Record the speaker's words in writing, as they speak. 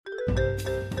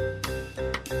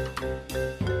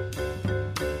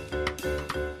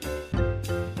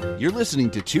You're listening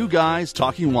to Two Guys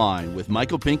Talking Wine with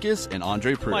Michael Pincus and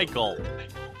Andre Pruitt. Michael.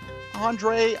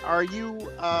 Andre, are you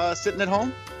sitting at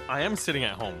home? I am sitting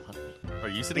at home. Are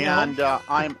you sitting at home? And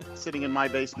I'm sitting in my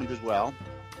basement as well,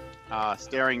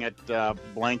 staring at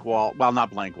blank wall. Well,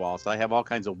 not blank walls. I have all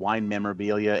kinds of wine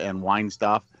memorabilia and wine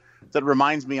stuff that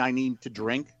reminds me I need to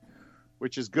drink,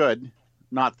 which is good.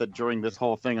 Not that during this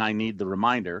whole thing I need the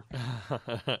reminder.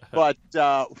 But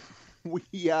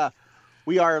we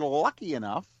are lucky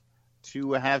enough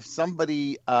to have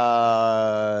somebody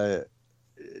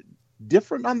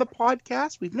different on the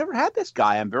podcast. We've never had this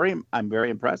guy. I'm very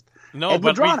impressed. No, Ed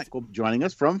but Madronich will be joining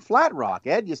us from Flat Rock.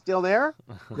 Ed, you still there?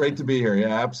 Great to be here.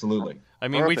 Yeah, absolutely. I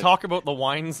mean, Perfect. we talk about the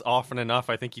wines often enough.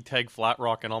 I think you tag Flat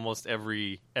Rock in almost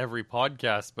every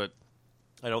podcast, but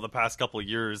I know the past couple of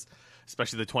years,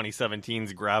 especially the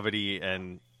 2017's Gravity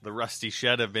and the Rusty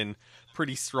Shed, have been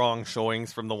pretty strong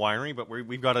showings from the winery, but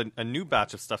we've got a new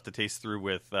batch of stuff to taste through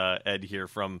with Ed here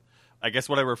from, I guess,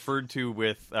 what I referred to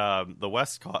with the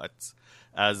Westcots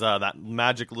as that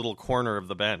magic little corner of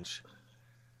the bench.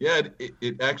 Yeah,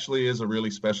 it actually is a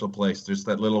really special place. There's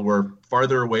that little, we're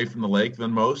farther away from the lake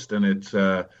than most, and it's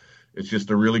just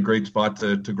a really great spot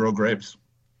to grow grapes.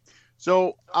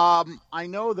 So I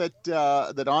know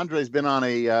that Andre's been on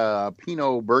a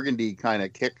Pinot Burgundy kind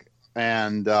of kick,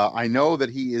 and I know that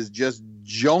he is just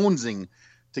jonesing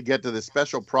to get to the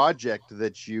special project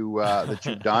that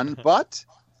you've done. But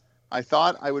I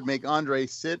thought I would make Andre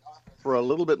sit for a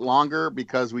little bit longer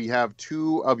because we have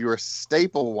two of your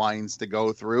staple wines to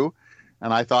go through,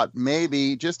 and I thought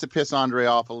maybe just to piss Andre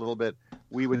off a little bit,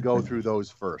 we would go through those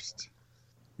first.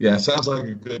 Yeah, sounds like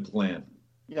a good plan.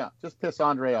 Yeah, just piss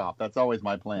Andre off. That's always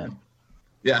my plan.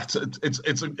 Yeah, it's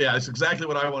exactly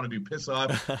what I want to do. Piss off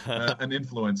an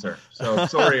influencer. So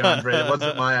sorry, Andre, it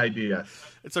wasn't my idea.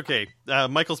 It's okay.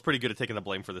 Michael's pretty good at taking the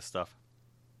blame for this stuff.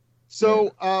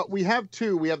 So we have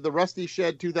two. We have the Rusty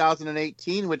Shed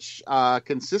 2018, which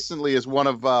consistently is one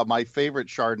of my favorite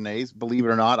Chardonnays. Believe it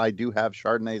or not, I do have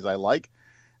Chardonnays I like.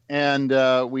 And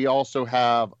we also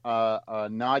have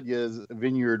Nadia's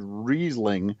Vineyard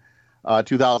Riesling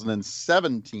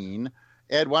 2017.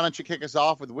 Ed, why don't you kick us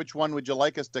off with which one would you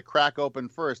like us to crack open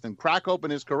first? And crack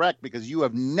open is correct because you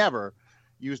have never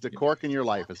used a cork in your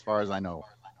life, as far as I know.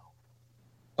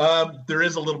 There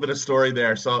is a little bit of story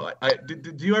there. So,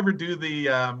 did you ever do the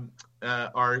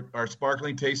our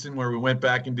sparkling tasting where we went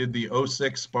back and did the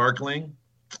 06 sparkling?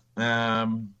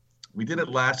 We did it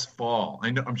last fall.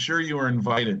 I'm sure you were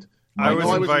invited. I was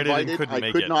invited and couldn't I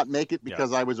make could it. not make it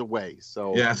because I was away.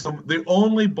 So the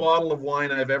only bottle of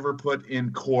wine I've ever put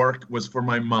in cork was for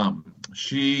my mom.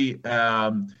 She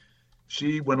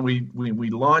when we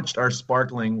launched our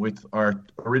sparkling with our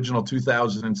original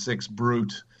 2006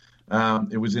 Brut,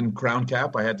 it was in Crown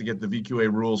Cap. I had to get the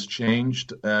VQA rules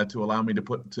changed to allow me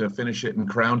to finish it in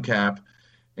Crown Cap.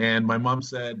 And my mom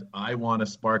said, I want a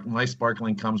sparkling. My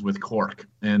sparkling comes with cork.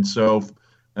 And so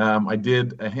I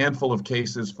did a handful of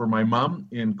cases for my mom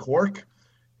in cork.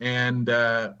 And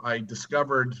I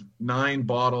discovered 9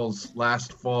 bottles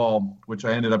last fall, which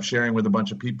I ended up sharing with a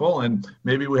bunch of people. And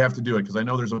maybe we have to do it because I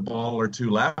know there's a bottle or two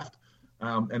left.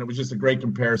 And it was just a great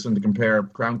comparison to compare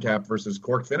Crown Cap versus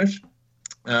cork finish.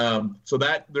 So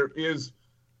that there is,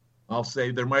 I'll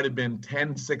say there might have been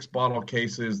 10 6-bottle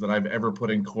cases that I've ever put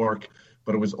in cork,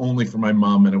 but it was only for my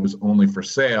mom and it was only for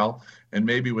sale. And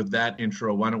maybe with that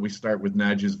intro, why don't we start with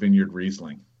Nadia's Vineyard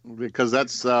Riesling? because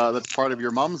that's part of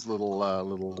your mom's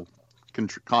little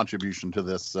contribution to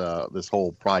this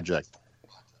whole project.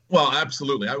 Well,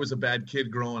 absolutely. I was a bad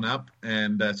kid growing up,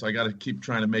 and so I got to keep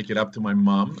trying to make it up to my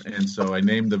mom. And so I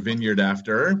named the vineyard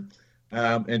after her.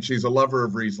 And she's a lover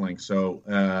of Riesling, so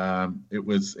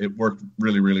it worked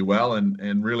really, really well,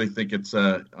 and really think it's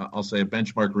I'll say a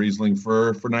benchmark Riesling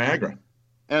for Niagara.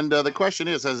 And the question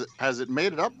is, has it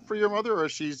made it up for your mother, or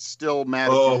is she still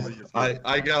mad? Oh,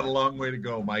 I got a long way to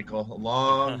go, Michael. A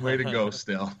long way to go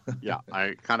still. Yeah,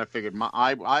 I kind of figured.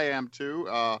 I am too.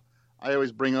 I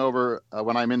always bring over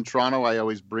when I'm in Toronto. I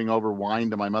always bring over wine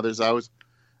to my mother's house,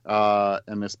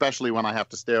 and especially when I have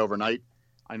to stay overnight.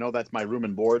 I know that's my room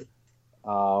and board.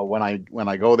 When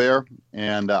I go there,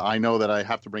 and I know that I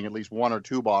have to bring at least 1 or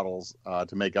 2 bottles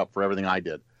to make up for everything I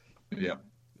did. Yeah.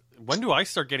 When do I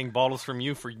start getting bottles from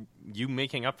you for you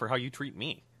making up for how you treat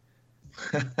me?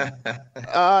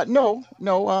 No,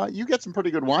 you get some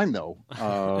pretty good wine though.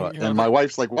 And my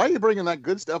wife's like, "Why are you bringing that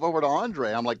good stuff over to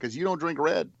Andre?" I'm like, "Because you don't drink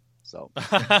red." So,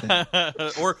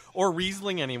 or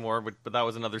Riesling anymore, but that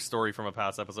was another story from a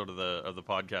past episode of the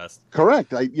podcast.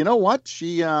 correct. You know what?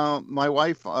 She, my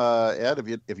wife,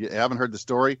 Ed. If you haven't heard the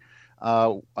story,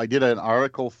 I did an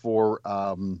article for.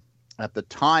 At the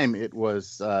time, it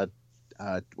was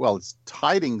well, it's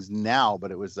Tidings now,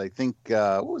 but it was, I think,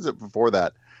 what was it before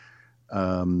that?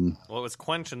 Well, it was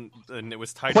Quench and it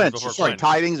was Tidings Quench. before Sorry, Quench.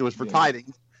 Tidings. It was for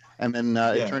Tidings, and then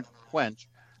it turned to Quench.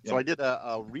 So Yeah. I did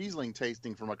a Riesling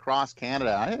tasting from across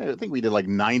Canada. I think we did like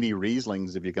 90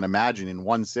 Rieslings, if you can imagine, in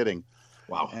one sitting.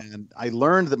 Wow. And I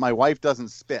learned that my wife doesn't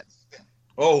spit.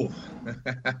 Oh.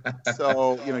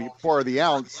 So, you pour the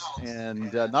ounce,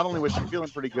 and not only was she feeling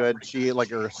pretty good,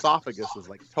 her esophagus was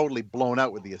like totally blown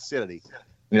out with the acidity.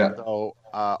 Yeah. So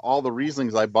all the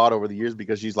Rieslings I bought over the years,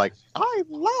 because she's like, I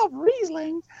love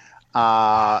Riesling,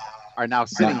 are now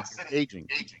sitting aging.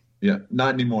 Yeah,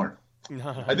 not anymore.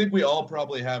 I think we all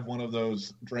probably have one of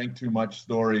those drank too much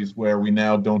stories where we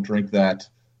now don't drink that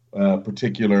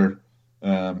particular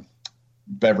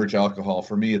beverage alcohol.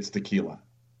 For me, it's tequila.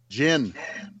 Gin.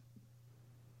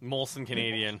 Molson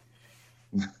Canadian.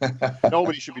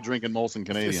 Nobody should be drinking Molson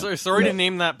Canadian. Sorry to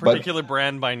name that particular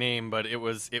brand by name, but it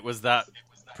was that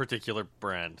particular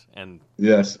brand. And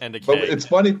yes, and a keg. But it's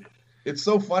funny. It's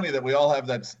so funny that we all have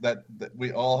that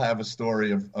we all have a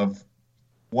story of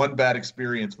one bad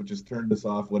experience which has turned us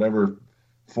off whatever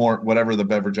the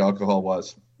beverage alcohol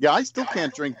was. Yeah, I still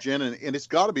can't drink gin, and it's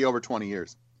got to be over 20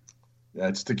 years. Yeah,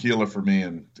 it's tequila for me,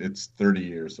 and it's 30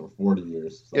 years or 40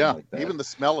 years. Yeah, like that. even the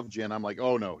smell of gin, I'm like,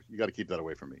 oh no, you got to keep that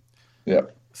away from me. Yeah.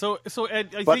 So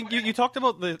Ed, I think you talked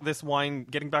about this wine.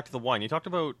 Getting back to the wine, you talked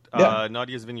about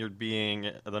Nadia's Vineyard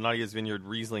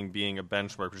Riesling being a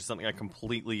benchmark, which is something I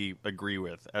completely agree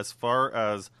with. As far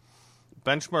as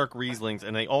benchmark Rieslings,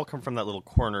 and they all come from that little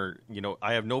corner.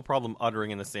 I have no problem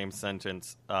uttering in the same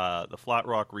sentence the Flat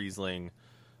Rock Riesling,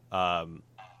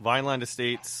 Vineland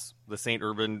Estates, the St.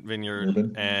 Urban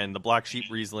Vineyard, and the Black Sheep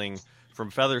Riesling from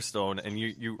Featherstone. And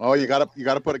you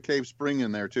gotta put a Cave Spring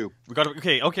in there too. we got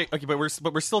okay, but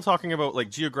we're still talking about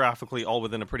like geographically all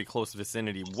within a pretty close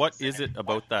vicinity. What is it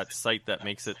about that site that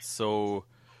makes it so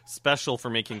special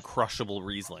for making crushable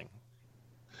Riesling?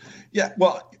 Yeah,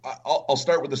 well, I'll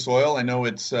start with the soil. I know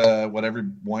it's what every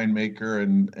winemaker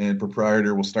and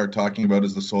proprietor will start talking about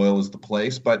is the soil is the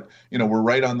place, but we're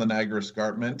right on the Niagara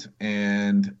Escarpment,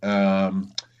 and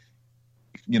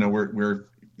we're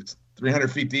it's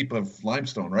 300 feet deep of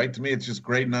limestone. Right, to me, it's just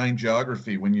grade 9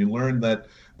 geography. When you learn that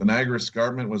the Niagara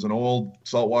Escarpment was an old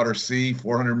saltwater sea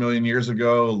 400 million years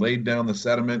ago, laid down the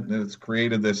sediment, and it's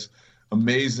created this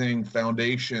amazing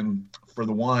foundation for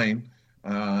the wine.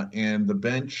 And the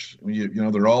bench,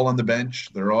 they're all on the bench.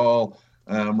 They're all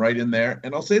right in there.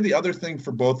 And I'll say the other thing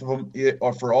for both of them,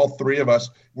 or for all three of us,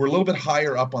 we're a little bit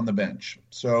higher up on the bench.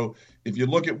 So if you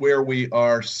look at where we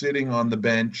are sitting on the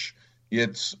bench,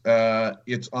 it's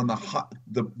on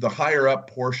the higher up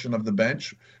portion of the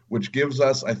bench, which gives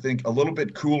us, I think, a little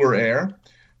bit cooler air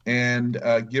and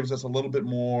gives us a little bit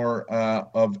more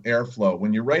of airflow.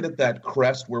 When you're right at that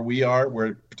crest where we are,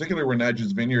 particularly where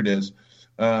Nadia's Vineyard is,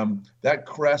 that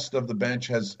crest of the bench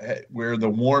has where the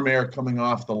warm air coming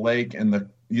off the lake and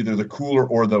either the cooler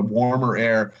or the warmer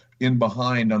air in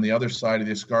behind on the other side of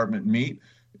the escarpment meet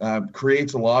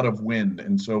creates a lot of wind,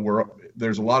 and so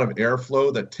there's a lot of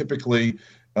airflow that typically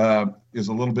is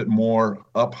a little bit more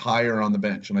up higher on the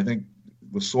bench. And I think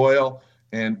the soil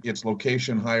and its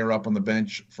location higher up on the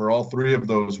bench for all three of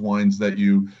those wines that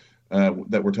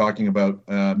that we're talking about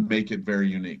make it very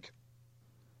unique.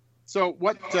 So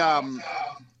what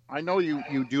I know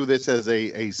you do this as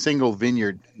a single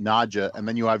vineyard Nadia, and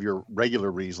then you have your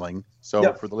regular Riesling.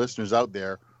 So for the listeners out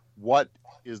there, what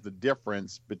is the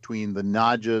difference between the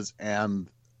Nadias and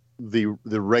the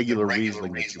regular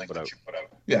Riesling that you put out?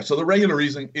 Yeah, so the regular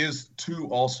Riesling is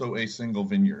also a single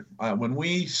vineyard. When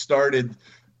we started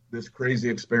this crazy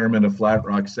experiment of Flat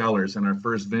Rock Cellars in our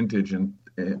first vintage, and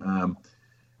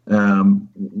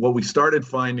what we started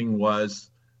finding was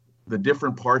the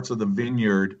different parts of the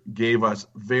vineyard gave us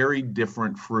very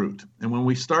different fruit. And when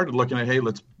we started looking at,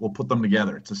 we'll put them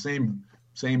together. It's the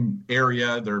same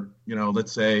area. They're,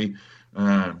 let's say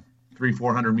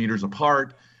 300-400 meters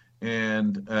apart.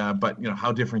 And, but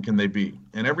how different can they be?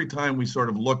 And every time we sort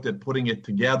of looked at putting it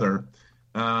together,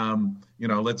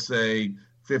 let's say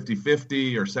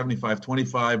 50-50 or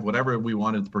 75-25, whatever we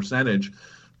wanted the percentage,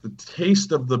 the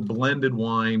taste of the blended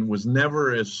wine was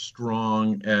never as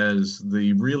strong as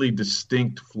the really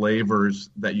distinct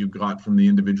flavors that you got from the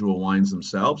individual wines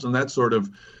themselves. And that sort of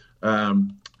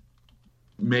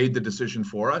made the decision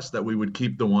for us that we would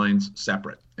keep the wines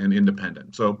separate and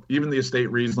independent. So even the estate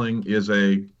Riesling is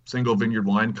a single vineyard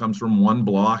wine, comes from one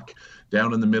block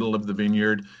down in the middle of the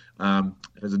vineyard.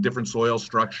 Has a different soil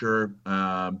structure,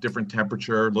 different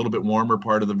temperature, a little bit warmer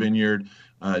part of the vineyard,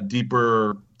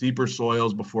 deeper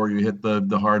soils before you hit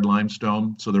the hard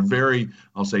limestone. So they're very,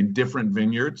 I'll say, different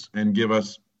vineyards and give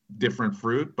us different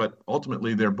fruit, but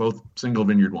ultimately they're both single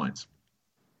vineyard wines.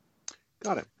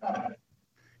 Got it.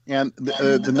 And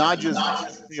the Nodges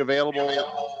be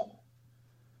available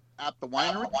at the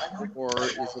winery, or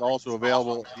is it also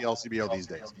available at the LCBO these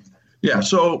days? Yeah,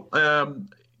 so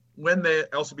when the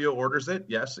LCBO orders it,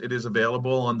 yes, it is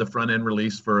available on the front end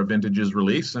release for a vintages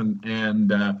release, and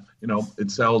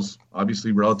it sells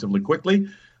obviously relatively quickly,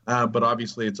 but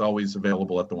obviously it's always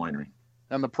available at the winery.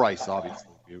 And the price, obviously,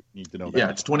 you need to know that. Yeah,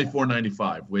 it's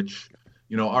 $24.95, which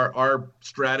our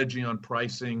strategy on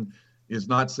pricing is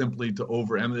not simply to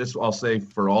and this I'll say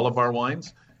for all of our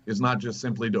wines, is not just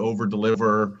simply to over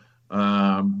deliver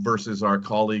versus our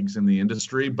colleagues in the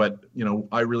industry, but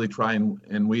I really try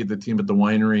and we, the team at the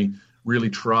winery, really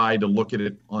try to look at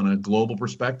it on a global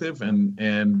perspective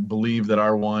and believe that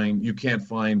our wine, you can't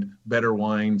find better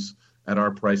wines at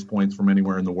our price points from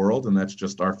anywhere in the world, and that's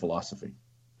just our philosophy.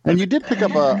 And you did pick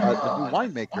up a new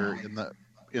winemaker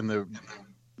in the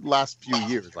last few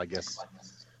years, I guess.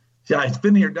 Yeah, it's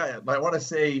been here. I want to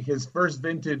say his first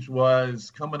vintage was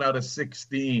coming out of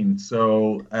 16.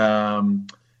 So, so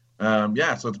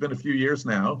it's been a few years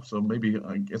now. So maybe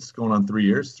I guess it's going on 3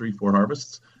 years, 4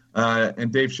 harvests.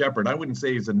 And Dave Shepard, I wouldn't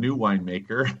say he's a new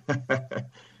winemaker.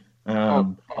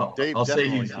 I'll say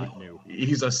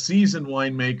he's a seasoned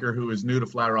winemaker who is new to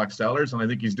Flat Rock Cellars, and I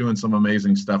think he's doing some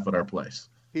amazing stuff at our place.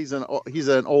 He's an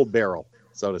old barrel,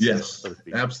 so to speak. Yes,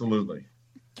 absolutely.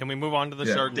 Can we move on to the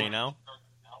Chardonnay now?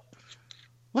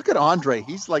 Look at Andre.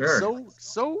 He's like sure.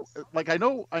 so like I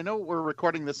know we're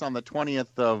recording this on the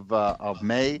 20th of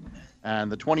May,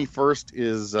 and the 21st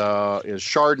is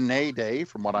Chardonnay Day,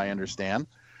 from what I understand.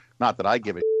 Not that I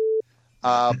give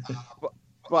a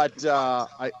but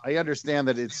I understand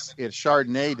that it's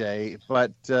Chardonnay Day,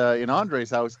 but in Andre's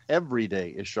house every day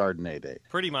is Chardonnay Day.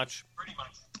 Pretty much.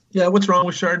 Yeah, what's wrong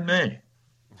with Chardonnay?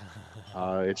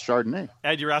 It's Chardonnay.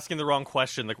 Ed, you're asking the wrong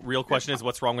question. The real question is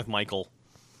what's wrong with Michael?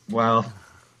 Well,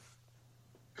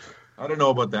 I don't know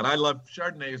about that. I love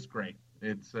Chardonnay. Is great.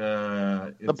 It's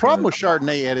the problem with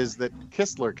Chardonnay, Ed, is that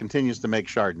Kistler continues to make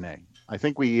Chardonnay. I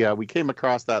think we came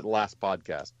across that last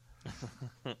podcast.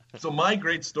 So my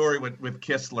great story with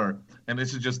Kistler, and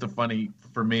this is just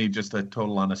just a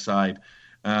total on aside.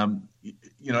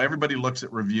 Everybody looks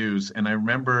at reviews, and I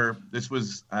remember this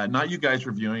was not you guys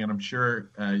reviewing, and I'm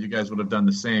sure you guys would have done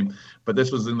the same, but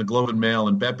this was in the Globe and Mail,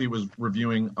 and Beppy was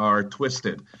reviewing our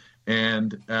Twisted,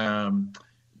 and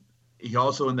he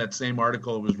also in that same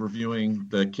article was reviewing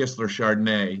the Kistler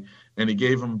Chardonnay, and he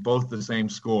gave them both the same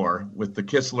score, with the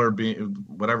Kistler being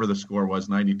whatever the score was,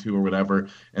 92 or whatever,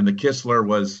 and the Kistler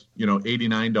was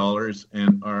 $89,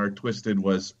 and our Twisted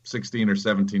was $16 or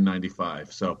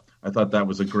 $17.95. So I thought that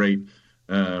was a great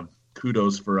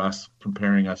kudos for us,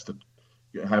 comparing us to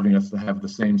having us to have the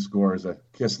same score as a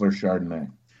Kistler Chardonnay.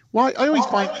 Well, I always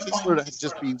find Kistler to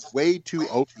just be way too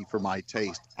oaky for my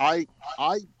taste. I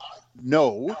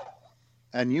know,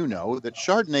 and that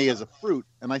Chardonnay is a fruit,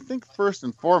 and I think first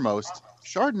and foremost,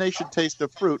 Chardonnay should taste the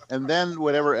fruit, and then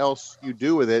whatever else you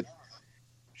do with it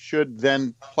should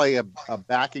then play a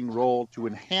backing role to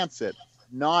enhance it.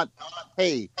 Not,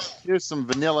 hey, here's some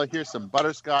vanilla, here's some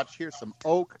butterscotch, here's some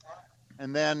oak,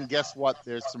 and then guess what?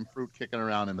 There's some fruit kicking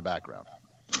around in the background.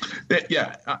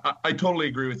 Yeah, I totally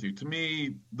agree with you. To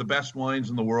me, the best wines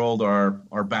in the world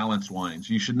are balanced wines.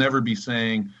 You should never be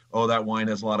saying, oh, that wine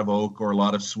has a lot of oak or a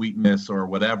lot of sweetness or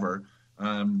whatever.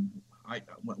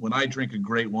 When I drink a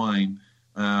great wine,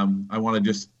 I want to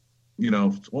just,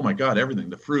 oh my God, everything,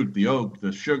 the fruit, the oak,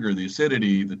 the sugar, the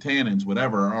acidity, the tannins,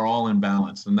 whatever, are all in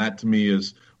balance. And that to me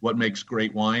is what makes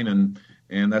great wine.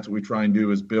 And that's what we try and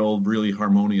do, is build really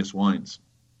harmonious wines.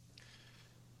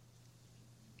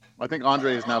 I think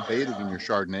Andre is now bathing in your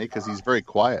Chardonnay because he's very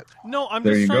quiet. No, I'm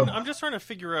just trying to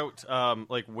figure out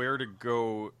where to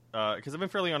go, because I've been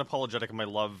fairly unapologetic in my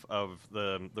love of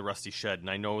the Rusty Shed, and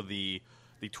I know the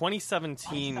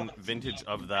 2017 vintage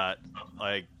of that.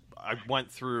 I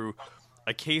went through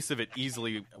a case of it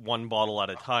easily, one bottle at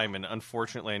a time, and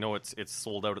unfortunately, I know it's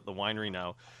sold out at the winery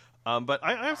now. But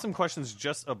I have some questions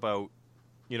just about,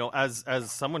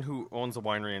 as someone who owns a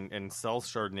winery and sells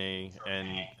Chardonnay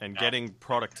and getting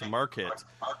product to market,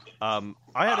 I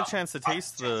had a chance to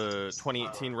taste the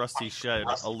 2018 Rusty Shed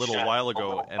a little while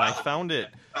ago, and I found it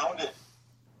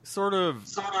sort of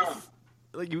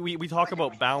like we talk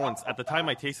about balance. At the time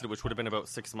I tasted it, which would have been about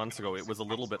 6 months ago, it was a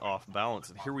little bit off balance.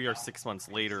 And here we are 6 months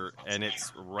later, and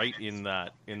it's right in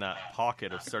that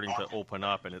pocket of starting to open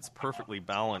up, and it's perfectly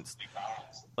balanced.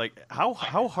 Like, how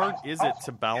hard is it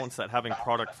to balance that, having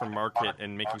product for market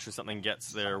and making sure something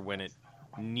gets there when it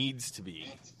needs to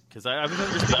be? Because I've heard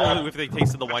there's people who, if they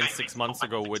tasted the wine 6 months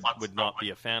ago, would not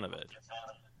be a fan of it.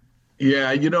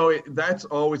 Yeah, that's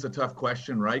always a tough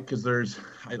question, right? Because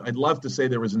I'd love to say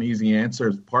there was an easy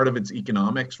answer. Part of it's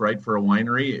economics, right? For a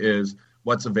winery is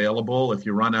what's available. If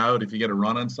you run out, if you get a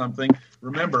run on something.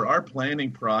 Remember, our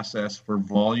planning process for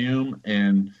volume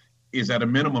is at a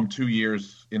minimum 2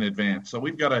 years in advance. So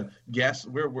we've got to guess.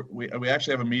 We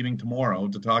actually have a meeting tomorrow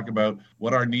to talk about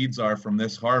what our needs are from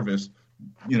this harvest.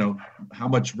 How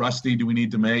much Rusty do we need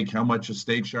to make? How much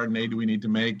estate Chardonnay do we need to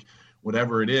make?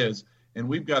 Whatever it is. And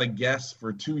we've got to guess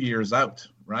for 2 years out,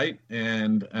 right?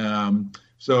 And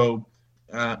so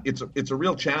it's a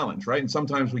real challenge, right? And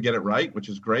sometimes we get it right, which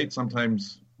is great.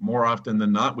 Sometimes, more often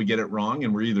than not, we get it wrong,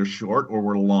 and we're either short or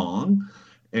we're long.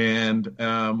 And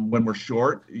when we're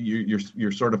short,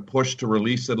 you're sort of pushed to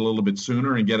release it a little bit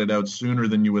sooner and get it out sooner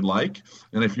than you would like.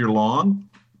 And if you're long,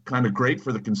 kind of great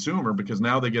for the consumer, because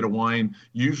now they get a wine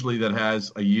usually that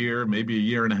has a year, maybe a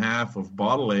year and a half of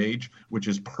bottle age, which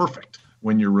is perfect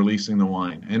when you're releasing the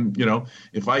wine. And,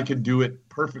 if I could do it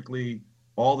perfectly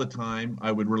all the time,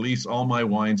 I would release all my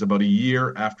wines about a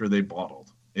year after they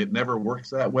bottled. It never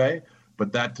works that way,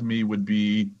 but that to me would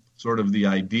be sort of the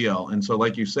ideal. And so,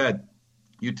 like you said,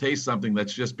 you taste something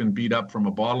that's just been beat up from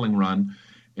a bottling run,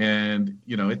 and,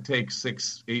 it takes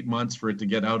 6-8 months for it to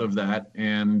get out of that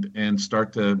and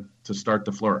start to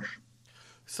flourish.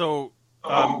 So,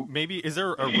 maybe is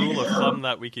there a rule of thumb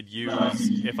that we could use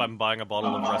if I'm buying a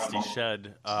bottle of Rusty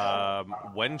Shed?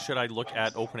 When should I look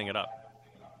at opening it up?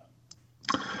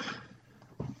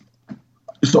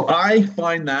 So I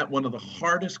find that one of the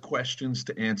hardest questions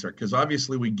to answer, because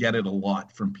obviously we get it a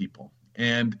lot from people.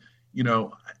 And,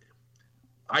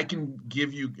 I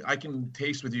can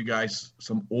taste with you guys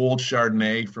some old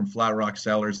Chardonnay from Flat Rock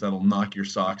Cellars that'll knock your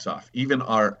socks off. Even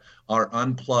our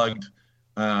unplugged,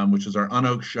 which is our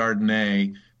unoaked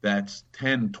Chardonnay, that's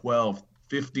 10, 12,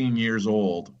 15 years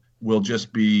old, will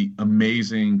just be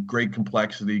amazing, great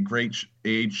complexity, great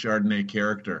aged Chardonnay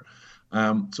character.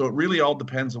 So it really all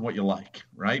depends on what you like,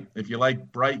 right? If you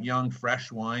like bright, young,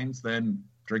 fresh wines, then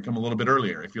drink them a little bit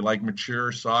earlier. If you like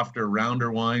mature, softer,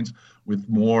 rounder wines with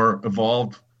more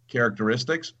evolved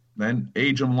characteristics, then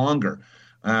age them longer.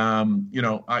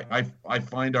 I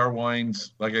find our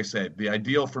wines, like I said, the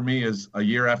ideal for me is a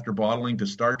year after bottling to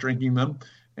start drinking them.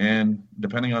 And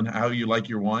depending on how you like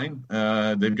your wine,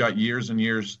 they've got years and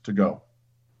years to go.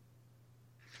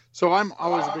 So I'm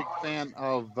always a big fan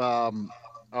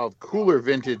of cooler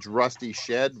vintage Rusty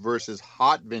Shed versus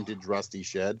hot vintage Rusty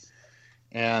Shed.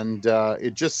 And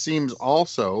it just seems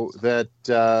also that,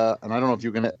 and I don't know if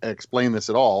you can explain this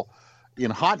at all, in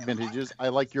hot vintages, I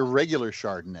like your regular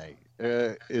Chardonnay.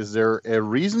 Is there a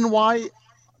reason why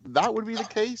that would be the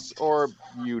case, or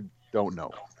you don't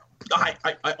know?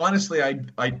 I honestly, I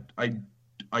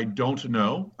don't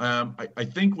know. I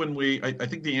think I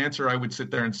think the answer I would sit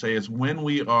there and say is when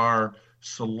we are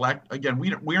again,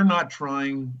 we are not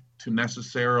trying to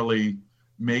necessarily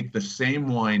make the same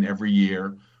wine every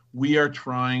year. We are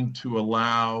trying to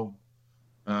allow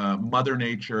Mother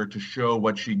Nature to show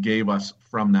what she gave us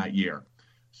from that year.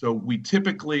 So we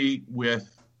typically,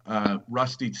 with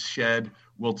Rusty Shed,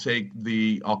 will take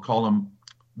I'll call them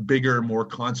bigger, more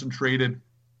concentrated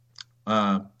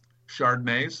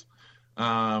Chardonnays.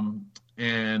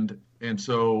 And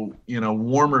so,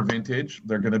 warmer vintage,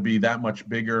 they're going to be that much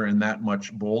bigger and that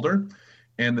much bolder.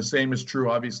 And the same is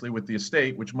true, obviously, with the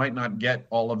estate, which might not get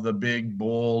all of the big,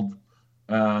 bold,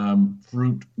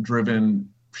 fruit-driven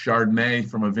Chardonnay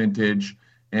from a vintage.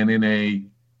 And in a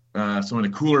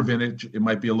cooler vintage, it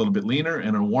might be a little bit leaner,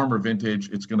 and a warmer vintage,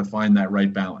 it's going to find that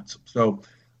right balance. So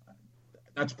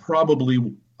that's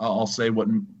probably, I'll say, what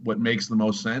makes the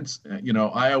most sense.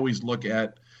 I always look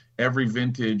at every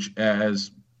vintage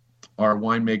as our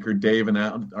winemakers Dave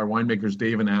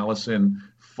and Allison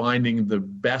finding the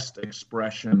best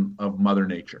expression of Mother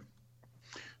Nature.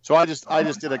 So I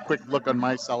just did a quick look on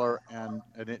my cellar, and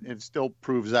it still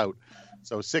proves out.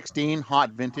 So 16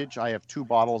 hot vintage, I have 2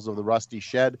 bottles of the Rusty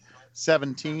Shed.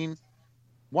 17,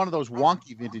 one of those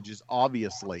wonky vintages,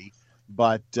 obviously,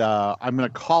 but I'm going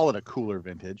to call it a cooler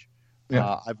vintage.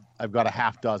 Yeah. I've got a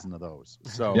half dozen of those.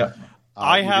 So, yeah.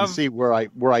 You can see where I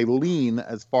lean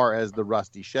as far as the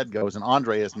Rusty Shed goes, and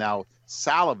Andre is now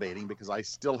salivating because I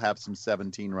still have some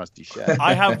 17 Rusty Shed.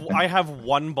 I have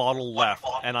one bottle left,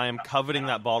 and I am coveting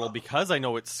that bottle because I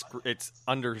know it's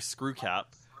under screw cap,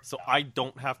 so I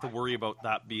don't have to worry about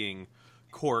that being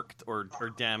corked or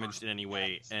damaged in any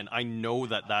way. And I know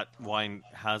that wine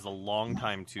has a long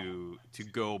time to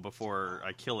go before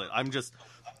I kill it.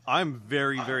 I'm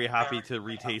very, very happy to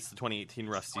retaste the 2018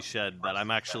 Rusty Shed. That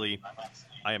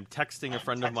I am texting a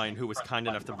friend of mine who was kind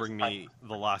enough to bring me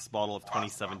the last bottle of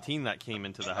 2017 that came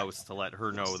into the house to let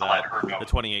her know that the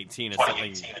 2018 is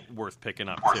something worth picking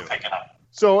up too.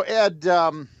 So Ed,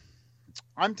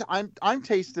 I'm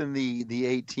tasting the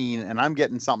 18, and I'm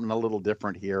getting something a little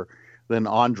different here than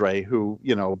Andre, who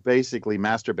basically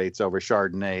masturbates over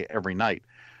Chardonnay every night.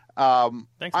 Thanks,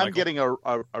 Michael. I'm getting a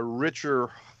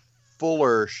richer,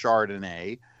 fuller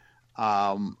Chardonnay.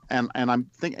 And I'm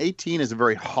thinking 18 is a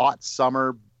very hot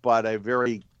summer, but a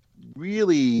very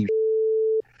really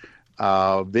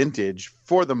vintage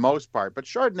for the most part. But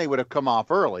Chardonnay would have come off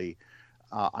early.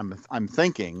 I'm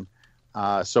thinking,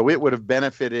 so it would have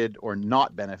benefited or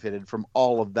not benefited from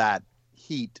all of that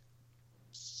heat.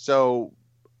 So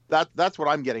that's what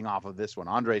I'm getting off of this one.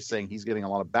 Andre's saying he's getting a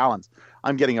lot of balance.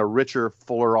 I'm getting a richer,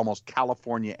 fuller, almost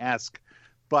California-esque,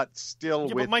 but still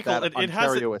with that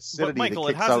Ontario acidity that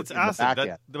kicks out in the back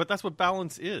end. But that's what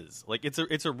balance is. Like it's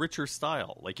a richer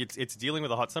style. Like it's dealing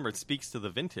with a hot summer. It speaks to the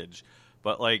vintage.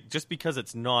 But like just because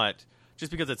it's not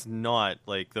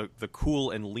like the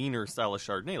cool and leaner style of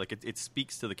Chardonnay, like it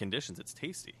speaks to the conditions. It's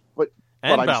tasty. But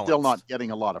I'm still not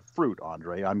getting a lot of fruit,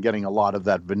 Andre. I'm getting a lot of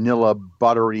that vanilla,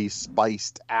 buttery,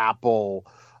 spiced apple.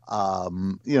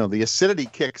 The acidity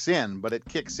kicks in, but it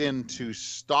kicks in to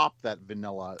stop that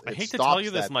vanilla. I hate to tell you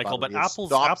this, Michael, but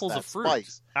apples are fruit.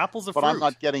 Spice. Apples are fruit. But I'm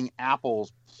not getting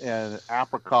apples and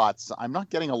apricots. I'm not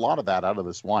getting a lot of that out of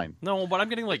this wine. No, but I'm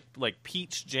getting like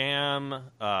peach jam,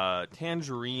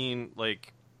 tangerine,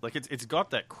 like it's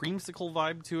got that creamsicle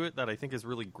vibe to it that I think is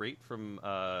really great from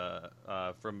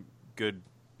a good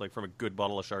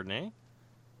bottle of Chardonnay.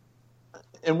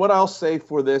 And what I'll say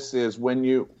for this is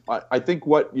I think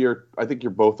you're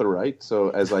both are right. So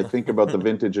as I think about the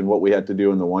vintage and what we had to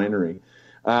do in the winery,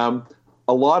 a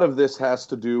lot of this has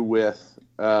to do with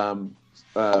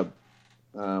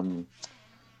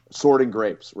sorting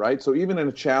grapes, right? So even in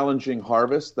a challenging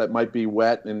harvest that might be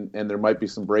wet and there might be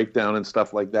some breakdown and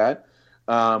stuff like that,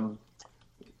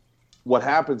 what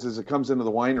happens is it comes into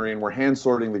the winery and we're hand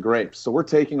sorting the grapes. So we're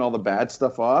taking all the bad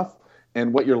stuff off.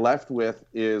 And what you're left with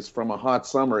is, from a hot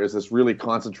summer, is this really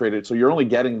concentrated. So you're only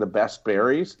getting the best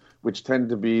berries, which tend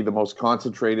to be the most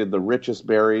concentrated, the richest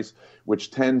berries,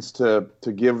 which tends to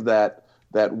give that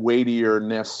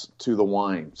weightierness to the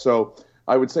wine. So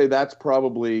I would say that's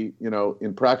probably,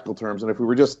 in practical terms. And if we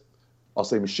were just, I'll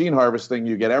say, machine harvesting,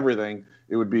 you get everything,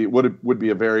 it would be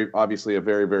obviously a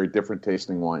very, very different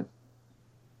tasting wine.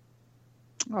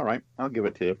 All right, I'll give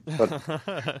it to you. But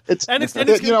it's an infant.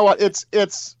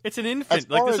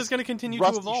 Like this is going to continue to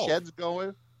evolve. Sheds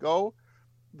go.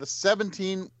 The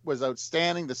 17 was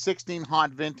outstanding. The 16 hot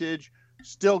vintage,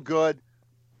 still good.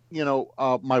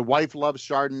 My wife loves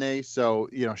Chardonnay, so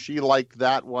she liked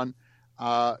that one.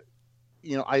 I'll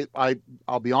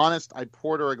be honest. I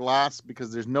poured her a glass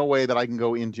because there's no way that I can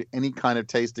go into any kind of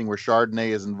tasting where Chardonnay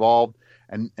is involved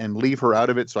and leave her out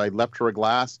of it. So I left her a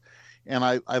glass. And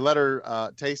I let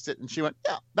her taste it, and she went,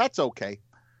 "Yeah, that's okay."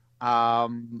 I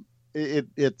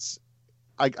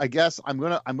guess I'm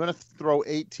gonna throw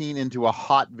 18 into a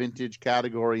hot vintage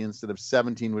category instead of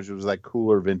 17, which was that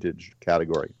cooler vintage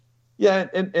category. Yeah,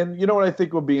 and you know what I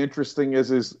think would be interesting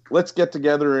is let's get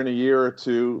together in a year or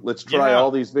two. Let's try all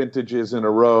these vintages in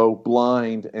a row,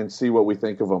 blind, and see what we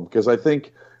think of them. Because I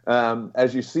think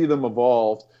as you see them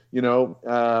evolve,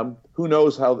 who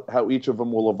knows how each of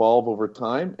them will evolve over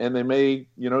time, and they may,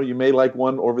 you may like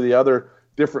one over the other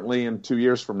differently in 2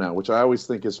 years from now, which I always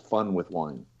think is fun with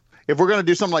wine. If we're going to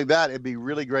do something like that, it'd be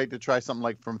really great to try something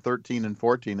like from 13 and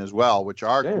 14 as well, which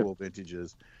are cool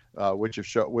vintages,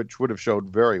 which would have showed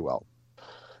very well.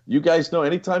 You guys know,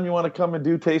 anytime you want to come and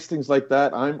do tastings like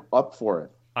that, I'm up for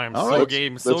it. I'm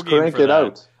game. Let's crank it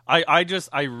out.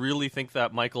 I really think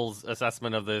that Michael's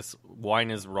assessment of this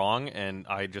wine is wrong, and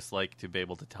I just like to be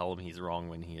able to tell him he's wrong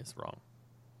when he is wrong.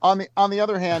 On the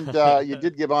other hand, you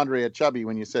did give Andre a chubby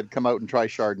when you said come out and try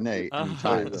Chardonnay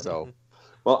anytime. So,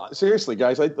 well, seriously,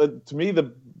 guys, to me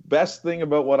the best thing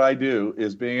about what I do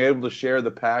is being able to share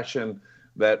the passion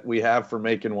that we have for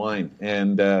making wine.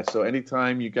 And so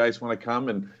anytime you guys want to come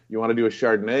and you want to do a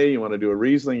Chardonnay, you want to do a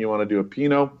Riesling, you want to do a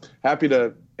Pinot, happy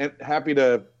to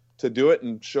do it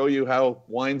and show you how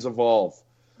wines evolve.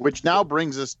 Which now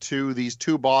brings us to these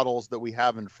two bottles that we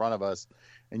have in front of us,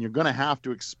 and you're going to have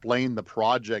to explain the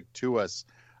project to us.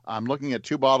 I'm looking at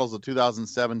two bottles of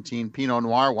 2017 Pinot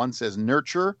Noir. One says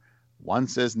Nurture, one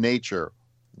says Nature.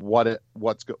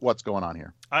 What's going on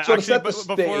here? So to set the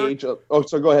stage.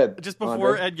 So go ahead. Just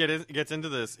before Andre. Ed gets into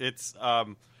this, it's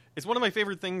one of my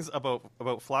favorite things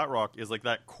about Flat Rock is like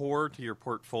that core to your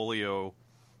portfolio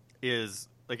is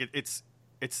like it's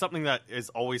something that is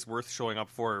always worth showing up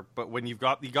for. But when you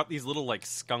got these little like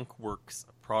Skunk Works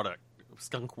projects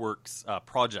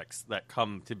that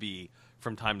come to be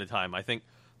from time to time. I think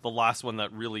the last one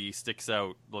that really sticks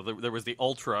out, well, there was the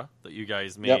Ultra that you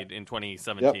guys made in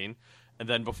 2017. Yep. And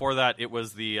then before that, it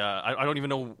was the I don't even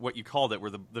know what you called it,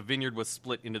 where the vineyard was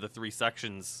split into the three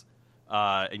sections.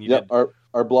 And you did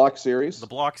our block series. The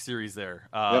block series there.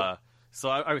 So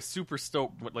I was super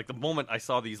stoked. Like the moment I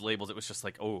saw these labels, it was just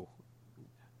like, oh,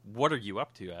 what are you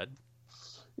up to, Ed?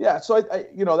 Yeah, so I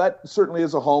that certainly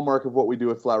is a hallmark of what we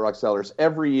do at Flat Rock Cellars.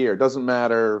 Every year, doesn't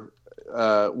matter.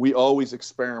 We always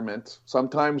experiment.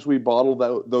 Sometimes we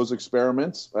bottle those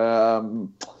experiments.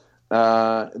 There's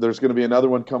going to be another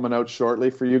one coming out shortly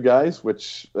for you guys,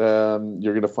 which you're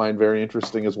going to find very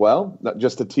interesting as well.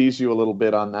 Just to tease you a little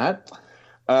bit on that.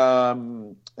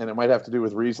 And it might have to do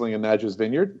with Riesling and Nadja's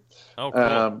Vineyard. Oh,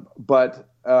 cool. But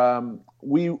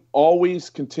we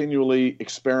always continually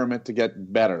experiment to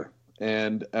get better.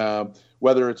 And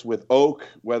whether it's with oak,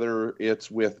 whether it's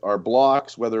with our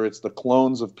blocks, whether it's the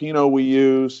clones of Pinot we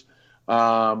use,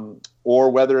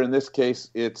 or whether in this case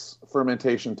it's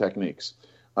fermentation techniques.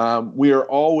 We are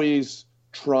always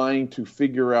trying to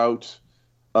figure out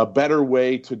a better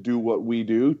way to do what we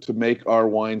do to make our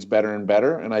wines better and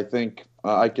better. And I think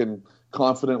I can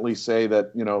confidently say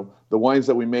that, the wines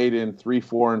that we made in 3,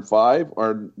 4, and 5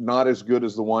 are not as good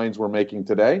as the wines we're making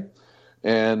today.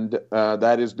 And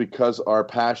that is because our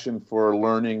passion for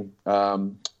learning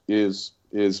is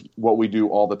what we do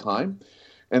all the time.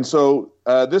 And so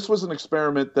this was an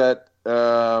experiment that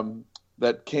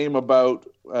came about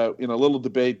in a little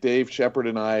debate Dave Shepard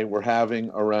and I were having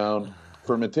around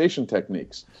fermentation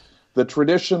techniques. The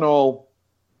traditional,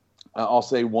 I'll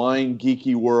say, wine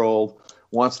geeky world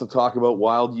wants to talk about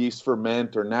wild yeast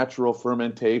ferment or natural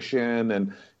fermentation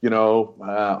and,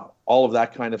 all of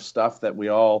that kind of stuff that we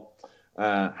all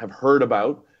have heard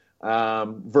about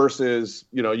versus,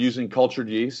 using cultured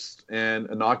yeast and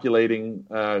inoculating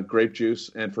grape juice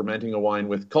and fermenting a wine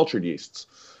with cultured yeasts.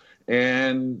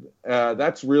 And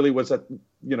that's really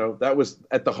that was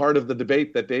at the heart of the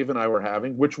debate that Dave and I were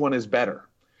having. Which one is better?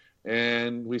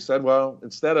 And we said, well,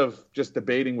 instead of just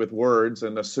debating with words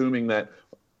and assuming that,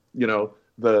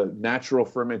 the natural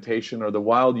fermentation or the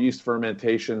wild yeast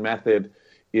fermentation method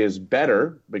is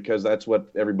better because that's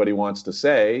what everybody wants to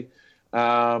say,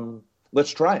 let's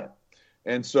try it.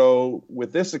 And so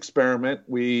with this experiment,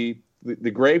 the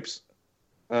grapes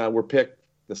were picked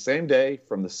the same day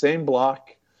from the same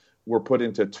block, were put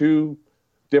into 2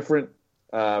 different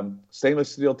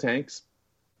stainless steel tanks.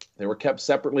 They were kept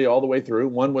separately all the way through.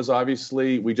 One was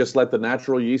obviously, we just let the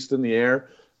natural yeast in the air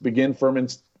begin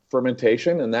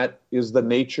fermentation, and that is the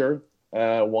Nature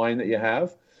wine that you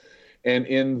have. And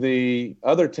in the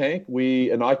other tank, we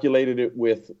inoculated it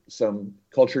with some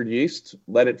cultured yeast,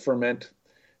 let it ferment,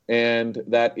 and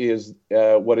that is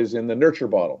what is in the Nurture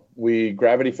bottle. We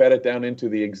gravity fed it down into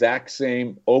the exact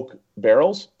same oak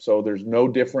barrels, so there's no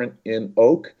different in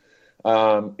oak,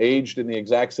 aged in the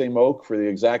exact same oak for the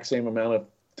exact same amount of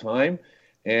time.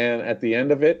 And at the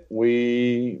end of it,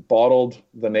 we bottled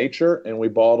the Nature and we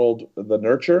bottled the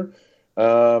Nurture.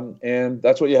 And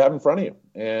that's what you have in front of you.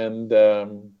 And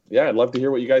I'd love to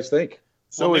hear what you guys think.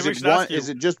 So is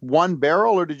it just one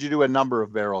barrel, or did you do a number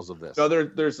of barrels of this? No,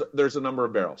 there's a number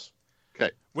of barrels. Okay.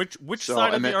 Which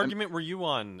side of the argument were you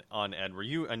on, Ed? Were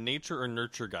you a Nature or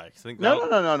Nurture guy?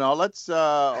 No.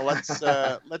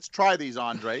 Let's try these,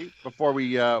 Andre, before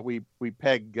we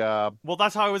peg. Well,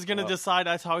 that's how I was going to decide.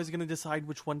 That's how I was going to decide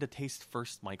which one to taste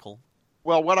first, Michael.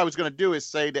 Well, what I was going to do is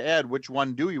say to Ed, which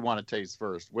one do you want to taste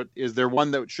first? Is there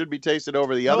one that should be tasted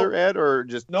over the other, Ed, or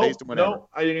just taste them whenever?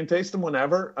 No, you can taste them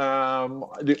whenever.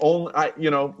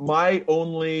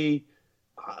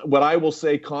 What I will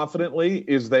say confidently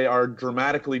is they are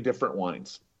dramatically different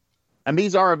wines. And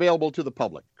these are available to the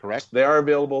public, correct? They are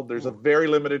available. There's a very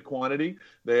limited quantity.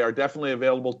 They are definitely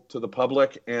available to the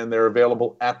public, and they're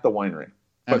available at the winery.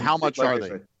 And how much are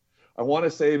they? I want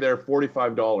to say they're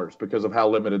 $45 because of how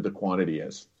limited the quantity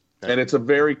is. Okay.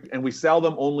 And we sell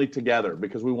them only together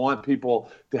because we want people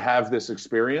to have this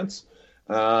experience.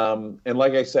 And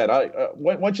like I said,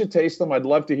 once you taste them, I'd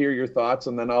love to hear your thoughts,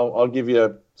 and then I'll give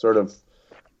you sort of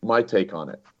my take on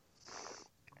it.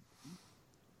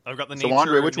 I've got the So nature.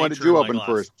 Andre, which one did nature you in my open glass.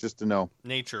 first, just to know?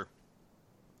 Nature.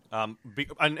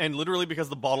 And literally because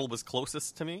the bottle was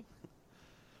closest to me.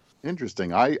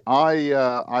 Interesting. I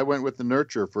went with the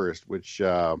nurture first, which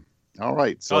all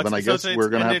right. So then I guess we're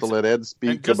going to have to let Ed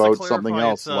speak about something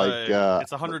else.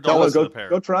 It's $100 go, for the pair.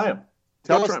 Go try them.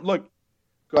 Tell us, Look,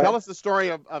 tell us the story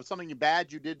of something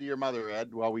bad you did to your mother,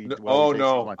 Ed. While we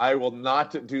no, I will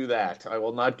not do that. I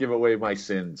will not give away my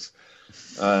sins.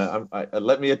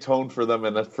 Let me atone for them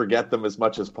and forget them as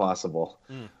much as possible.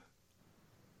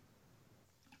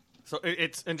 So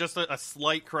it's and just a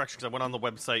slight correction because I went on the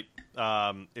website.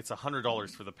 It's $100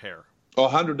 for the pair. Oh,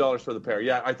 $100 for the pair.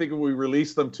 Yeah, I think we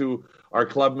released them to our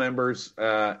club members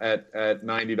at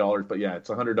 $90. But yeah, it's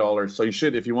 $100. So you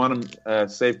should, if you want them,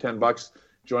 save $10.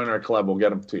 Join our club. We'll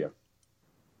get them to you.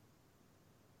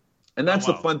 And that's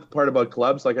the fun part about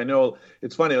clubs. Like I know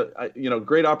it's funny.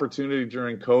 Great opportunity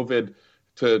during COVID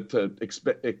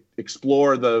to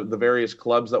explore the various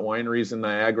clubs that wineries in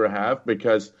Niagara have,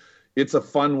 because it's a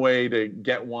fun way to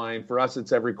get wine. For us,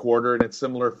 it's every quarter, and it's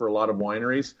similar for a lot of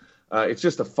wineries. It's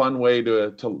just a fun way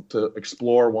to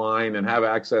explore wine and have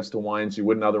access to wines you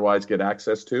wouldn't otherwise get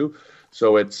access to.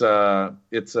 So it's a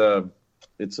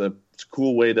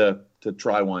cool way to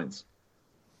try wines.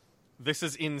 This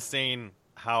is insane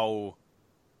how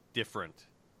different.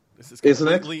 This is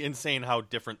completely insane how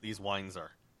different these wines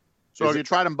are. So have you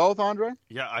tried them both, Andre?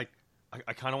 Yeah,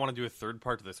 I kind of want to do a third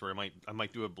part to this where I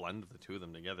might do a blend of the two of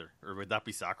them together. Or would that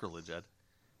be sacrilege, Ed?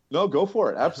 No, go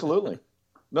for it. Absolutely.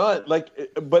 No,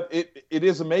 but it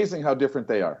is amazing how different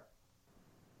they are.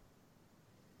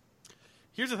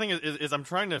 Here's the thing: is I'm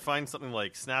trying to find something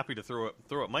like snappy to throw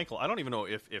at Michael. I don't even know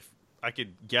if I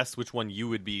could guess which one you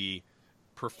would be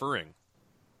preferring.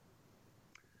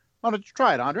 Why don't you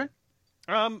try it, Andre?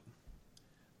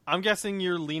 I'm guessing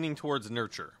you're leaning towards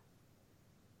nurture.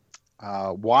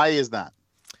 Why is that?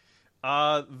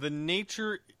 The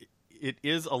nature, it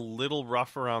is a little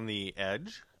rough around the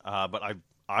edge, but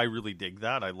I really dig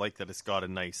that. I like that it's got a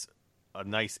nice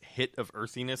hit of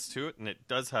earthiness to it, and it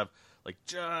does have like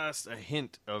just a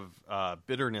hint of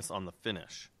bitterness on the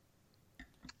finish.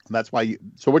 That's why.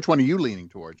 So which one are you leaning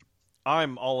towards?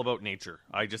 I'm all about nature.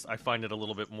 I find it a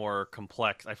little bit more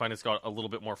complex. I find it's got a little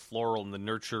bit more floral, and the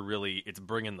nurture really it's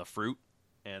bringing the fruit,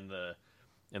 and the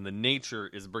nature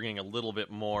is bringing a little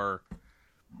bit more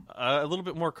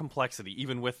complexity,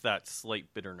 even with that slight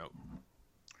bitter note.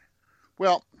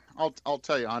 Well, I'll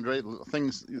tell you, Andre,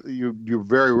 things you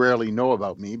very rarely know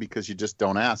about me because you just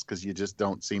don't ask, because you just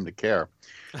don't seem to care.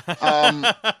 I'm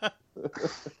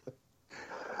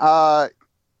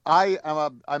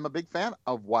a big fan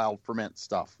of wild ferment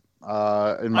stuff.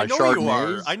 In my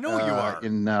Chardonnays, I know you are.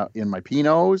 In my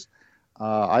Pinots,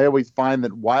 I always find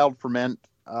that wild ferment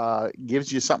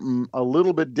gives you something a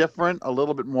little bit different, a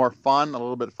little bit more fun, a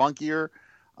little bit funkier.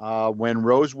 When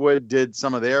Rosewood did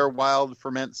some of their wild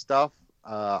ferment stuff,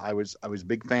 I was a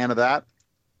big fan of that.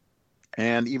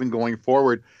 And even going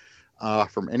forward,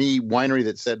 from any winery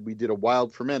that said we did a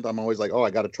wild ferment, I'm always like, oh,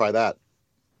 I got to try that.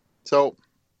 So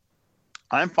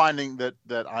I'm finding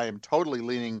that I am totally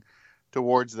leaning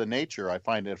towards the nature. I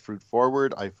find it fruit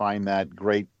forward. I find that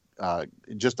great.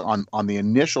 Just on the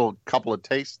initial couple of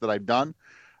tastes that I've done,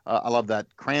 I love that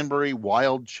cranberry,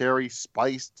 wild cherry,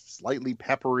 spiced, slightly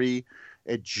peppery.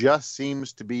 It just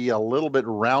seems to be a little bit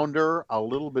rounder, a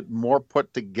little bit more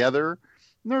put together.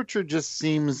 Nurture just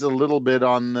seems a little bit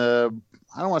on the,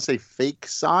 I don't want to say fake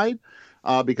side,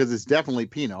 because it's definitely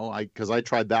Pinot. Because I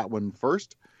tried that one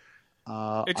first.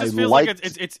 It just feels like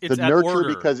it's the nurture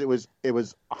because it was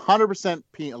 100%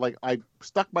 Pinot. Like I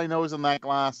stuck my nose in that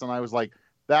glass and I was like,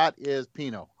 that is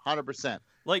Pinot, 100%.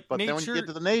 But then when you get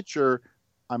to the nature,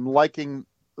 I'm liking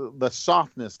the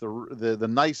softness, the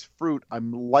nice fruit.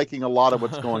 I'm liking a lot of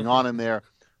what's going on in there,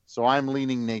 so I'm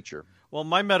leaning nature. Well,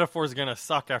 my metaphor is going to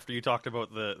suck after you talked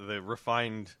about the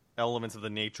refined elements of the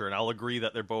nature, and I'll agree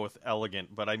that they're both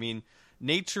elegant. But I mean,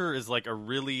 nature is like a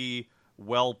really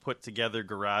well put together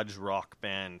garage rock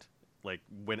band, like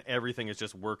when everything is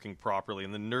just working properly,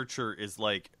 and the nurture is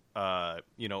like a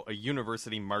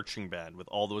university marching band with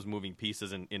all those moving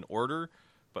pieces in order,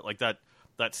 but like that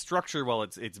structure, while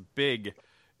it's big,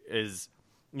 is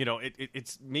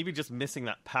it's maybe just missing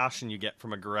that passion you get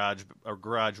from a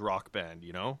garage rock band.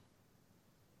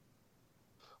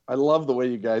 I love the way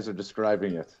you guys are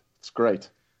describing it. It's great.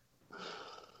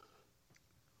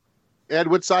 Ed,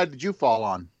 what side did you fall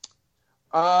on?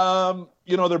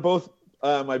 They're both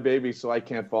my babies, so I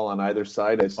can't fall on either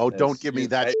side. Don't give me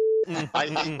that. I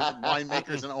hate when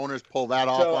winemakers and owners pull that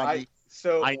off on me.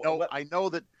 I know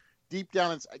that deep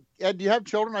down inside, Ed, do you have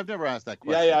children? I've never asked that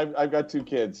question. Yeah, I've got 2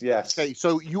 kids. Yes. Okay,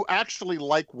 so you actually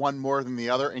like one more than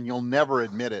the other, and you'll never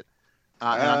admit it.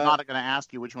 And I'm not going to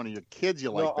ask you which one of your kids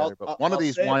you like better, but one of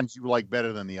these wines you like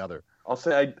better than the other. I'll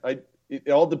say it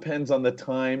all depends on the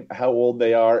time, how old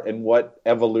they are, and what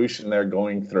evolution they're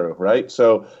going through, right?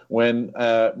 So when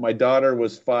my daughter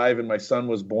was 5 and my son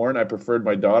was born, I preferred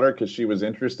my daughter because she was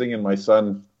interesting and my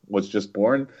son was just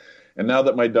born. And now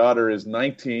that my daughter is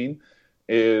 19,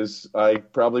 I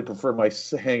probably prefer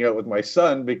hang out with my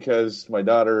son because my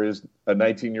daughter is a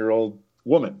 19-year-old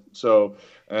woman. So,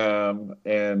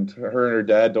 and her and her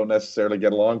dad don't necessarily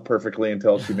get along perfectly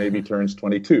until she maybe turns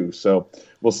 22. So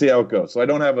we'll see how it goes. So I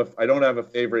don't have a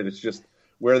favorite. It's just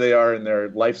where they are in their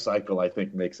life cycle, I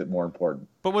think, makes it more important.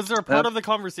 But was there a part of the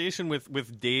conversation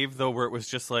with Dave though, where it was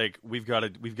just like we've got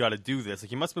to do this? Like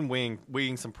he must have been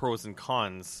weighing some pros and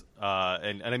cons.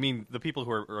 And I mean the people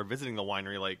who are visiting the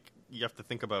winery, like you have to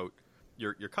think about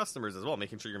your customers as well,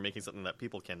 making sure you're making something that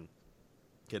people can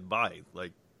buy.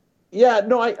 Like. Yeah,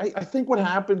 no, I think what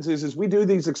happens is we do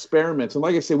these experiments, and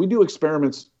like I say, we do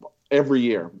experiments every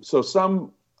year. So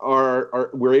some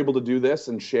we're able to do this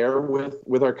and share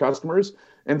with our customers,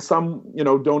 and some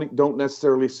don't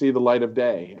necessarily see the light of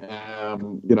day. A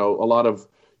lot of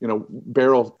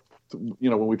barrel,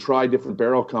 when we try different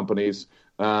barrel companies,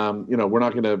 we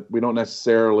don't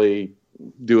necessarily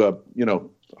do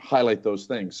highlight those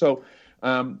things. So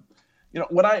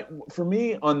for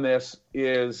me on this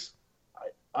is.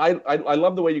 I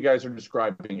love the way you guys are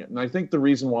describing it, and I think the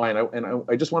reason why, and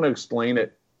I just want to explain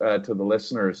it to the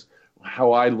listeners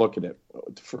how I look at it.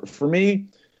 For me,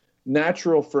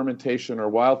 natural fermentation or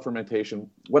wild fermentation,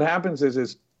 what happens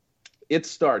is it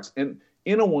starts, and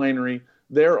in a winery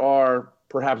there are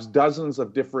perhaps dozens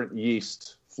of different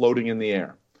yeasts floating in the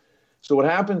air. So what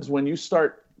happens when you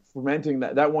start fermenting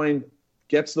that wine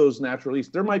gets those natural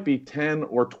yeasts, there might be 10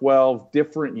 or 12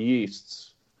 different yeasts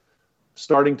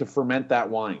starting to ferment that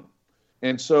wine.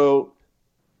 And so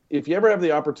if you ever have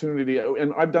the opportunity,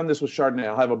 and I've done this with Chardonnay,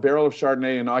 I'll have a barrel of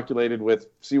Chardonnay inoculated with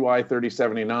CY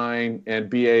 3079 and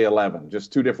BA 11,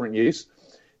 just 2 different yeasts,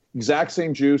 exact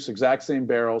same juice, exact same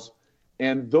barrels.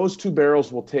 And those 2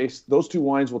 wines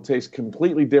will taste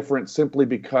completely different simply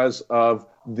because of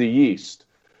the yeast.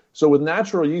 So with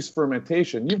natural yeast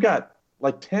fermentation, you've got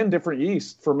like 10 different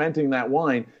yeasts fermenting that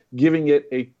wine, giving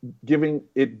it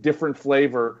different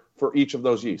flavor for each of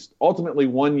those yeasts. Ultimately,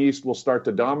 one yeast will start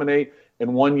to dominate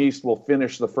and one yeast will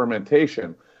finish the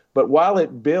fermentation. But while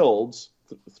it builds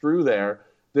through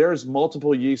there's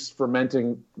multiple yeasts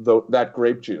fermenting that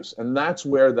grape juice. And that's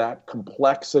where that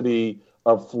complexity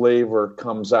of flavor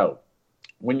comes out.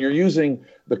 When you're using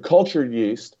the cultured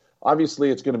yeast,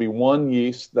 obviously it's going to be one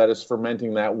yeast that is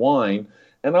fermenting that wine.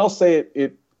 And I'll say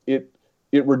it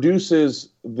reduces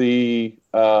the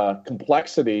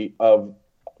complexity of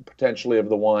potentially of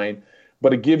the wine,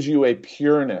 but it gives you a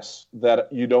pureness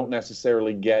that you don't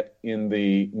necessarily get in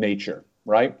the nature,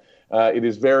 right? It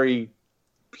is very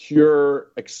pure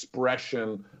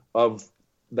expression of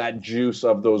that juice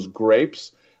of those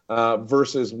grapes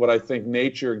versus what I think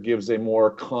nature gives a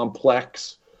more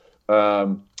complex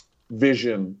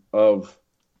vision of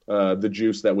the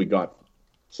juice that we got.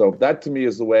 So that to me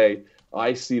is the way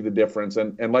I see the difference,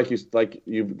 and like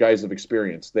you guys have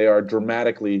experienced, they are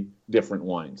dramatically different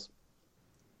wines.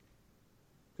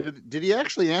 Did he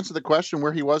actually answer the question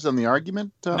where he was in the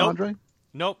argument, Nope. Andre?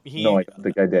 Nope. No, I don't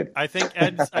think I did. I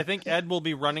think Ed will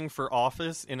be running for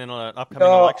office in an upcoming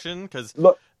election because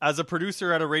as a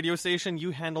producer at a radio station,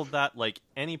 you handled that like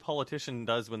any politician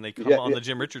does when they come on the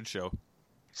Jim Richards show.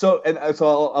 So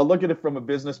I'll look at it from a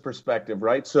business perspective,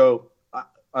 right? So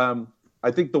I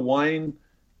think the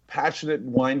passionate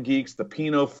wine geeks, the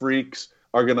Pinot freaks,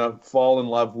 are going to fall in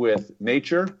love with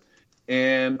nature.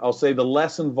 And I'll say the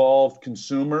less involved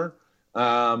consumer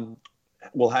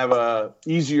will have a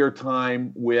easier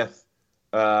time with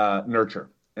nurture.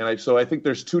 And so I think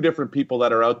there's 2 different people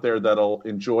that are out there that'll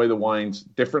enjoy the wines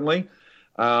differently.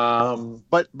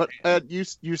 But Ed,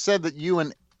 you said that you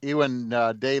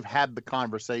and Dave had the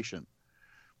conversation.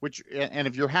 And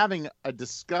if you're having a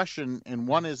discussion and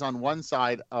one is on one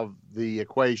side of the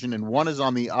equation and one is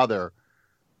on the other,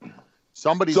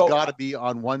 somebody's got to be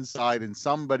on one side and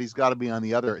somebody's got to be on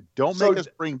the other. Don't make us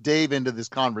bring Dave into this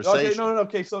conversation.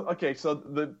 Okay,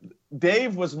 So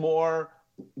Dave was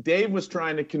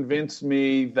trying to convince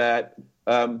me that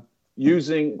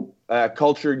using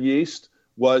cultured yeast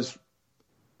was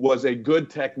a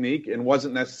good technique and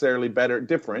wasn't necessarily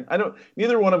different.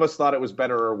 Neither one of us thought it was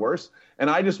better or worse. And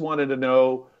I just wanted to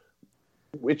know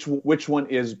which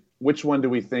one do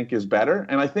we think is better?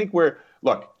 And I think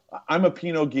I'm a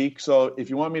Pinot geek, so if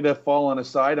you want me to fall on a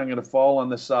side, I'm going to fall on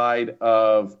the side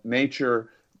of nature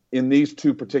in these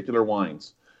two particular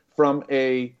wines. From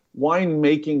a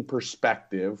winemaking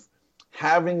perspective,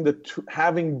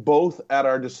 having both at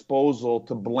our disposal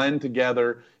to blend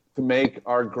together to make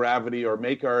our Gravity or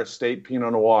make our estate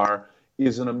Pinot Noir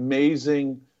is an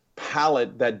amazing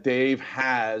palette that Dave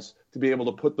has to be able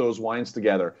to put those wines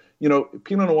together. You know,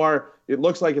 Pinot Noir, it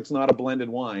looks like it's not a blended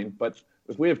wine, but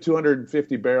if we have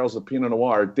 250 barrels of Pinot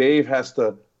Noir, Dave has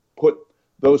to blend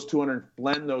those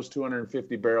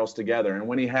 250 barrels together. And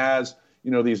when he has,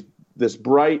 you know, this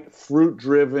bright,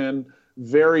 fruit-driven,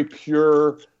 very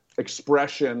pure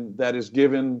expression that is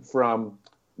given from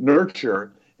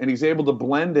nurture, and he's able to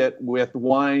blend it with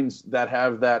wines that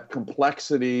have that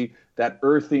complexity, that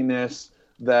earthiness,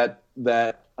 that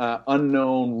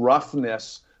unknown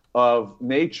roughness of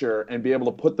nature, and be able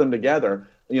to put them together.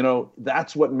 You know,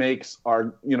 that's what makes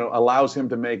allows him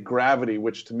to make Gravity,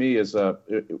 which to me is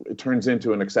it turns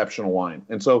into an exceptional wine.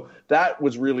 And so that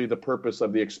was really the purpose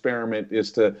of the experiment,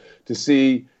 is to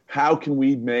see how can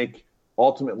we make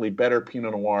ultimately better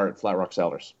Pinot Noir at Flat Rock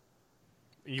Cellars.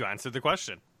 You answered the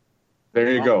question. There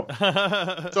you go.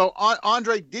 So,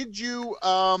 Andre, did you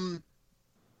blend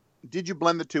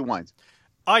the two wines?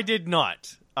 I did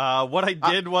not. What I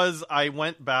did was I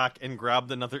went back and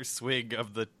grabbed another swig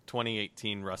of the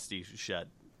 2018 Rusty Shed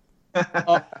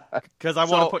because I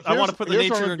want to put the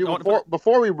nature.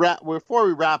 Before we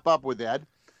wrap up with Ed,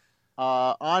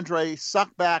 Andre,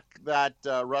 suck back that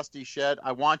Rusty Shed.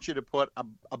 I want you to put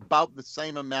about the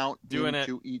same amount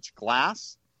into each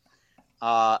glass.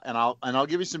 And I'll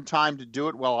give you some time to do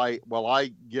it while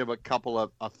I give a couple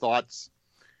of thoughts.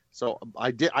 So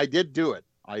I did do it.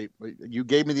 You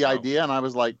gave me the idea, and I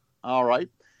was like, all right.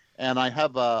 And I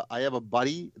have a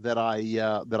buddy that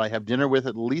I have dinner with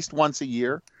at least once a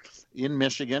year in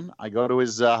Michigan. I go to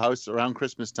his house around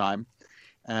Christmas time,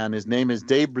 and his name is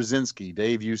Dave Brzezinski.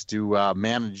 Dave used to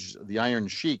manage the Iron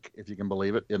Sheik, if you can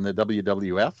believe it, in the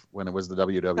WWF when it was the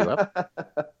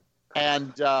WWF.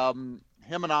 And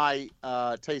him and I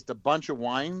taste a bunch of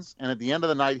wines, and at the end of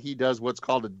the night, he does what's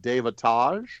called a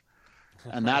développage,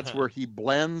 and that's where he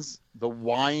blends the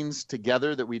wines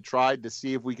together that we tried to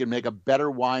see if we can make a better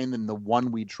wine than the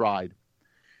one we tried.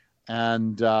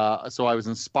 And so I was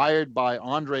inspired by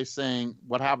Andre saying,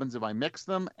 what happens if I mix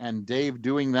them, and Dave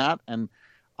doing that, and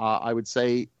I would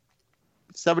say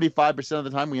 75% of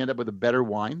the time we end up with a better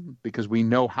wine because we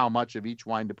know how much of each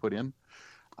wine to put in.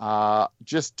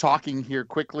 Just talking here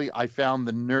quickly, I found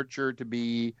the nurture to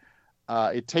be,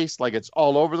 it tastes like it's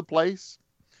all over the place,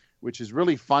 which is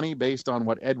really funny based on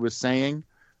what Ed was saying,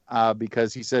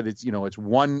 because he said it's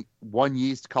one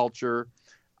yeast culture,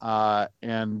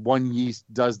 and one yeast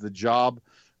does the job,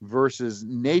 versus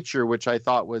nature, which I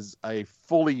thought was a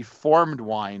fully formed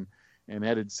wine. And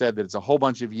Ed had said that it's a whole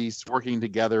bunch of yeasts working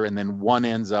together, and then one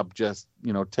ends up just,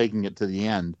 taking it to the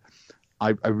end.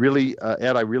 I really,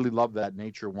 Ed, I really love that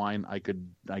nature wine. I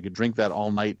could drink that all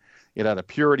night. It had a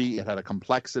purity, it had a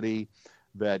complexity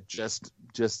that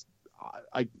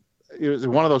it was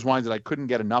one of those wines that I couldn't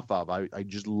get enough of. I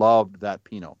just loved that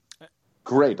Pinot.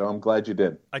 Great. I'm glad you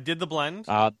did. I did the blend.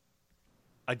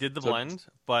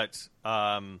 But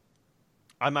I'm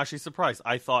actually surprised.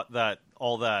 I thought that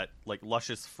all that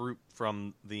luscious fruit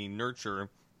from the nurture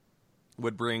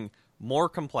would bring more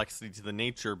complexity to the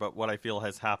nature, but what I feel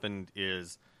has happened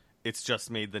is it's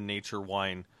just made the nature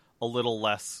wine a little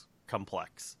less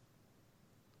complex.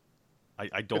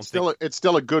 I don't think it's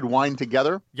still a good wine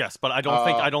together. Yes, but I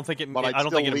don't think it improved.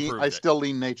 I still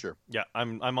lean nature. Yeah,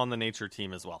 I'm on the nature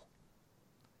team as well.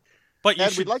 But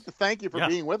Ed, we'd like to thank you for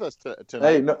being with us tonight.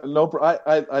 Hey,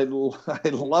 I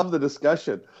love the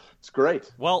discussion. It's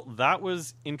great. Well, that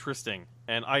was interesting,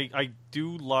 and I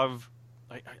do love.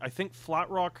 I think Flat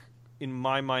Rock, in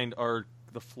my mind, are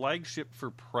the flagship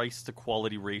for price to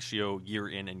quality ratio year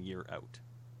in and year out.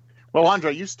 Well,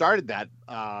 Andre, you started that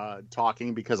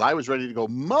talking because I was ready to go,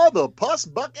 mother puss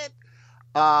bucket.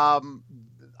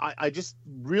 I just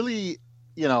really,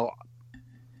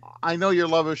 I know your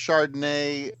love of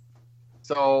Chardonnay.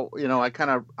 So,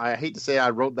 I hate to say I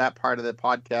wrote that part of the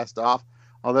podcast off,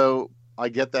 although I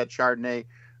get that Chardonnay.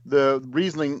 The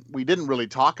Riesling we didn't really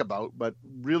talk about, but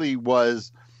really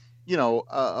was,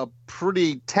 a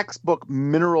pretty textbook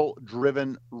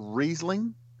mineral-driven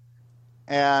Riesling.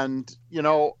 And,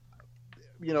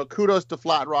 kudos to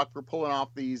Flat Rock for pulling off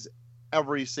these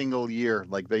every single year.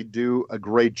 Like, they do a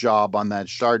great job on that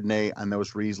Chardonnay and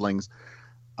those Rieslings.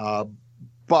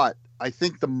 But I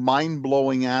think the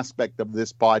mind-blowing aspect of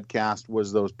this podcast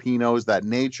was those Pinots, that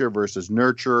nature versus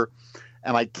nurture,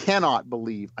 And I cannot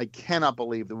believe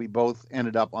that we both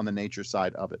ended up on the nature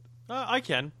side of it. I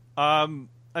can. I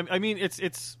mean,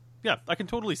 it's yeah, I can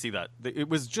totally see that. It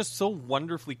was just so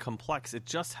wonderfully complex. It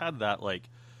just had that like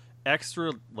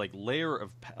extra like layer of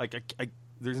like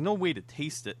there's no way to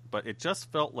taste it, but it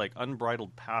just felt like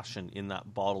unbridled passion in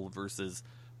that bottle versus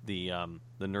the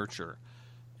nurture.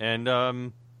 And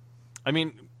I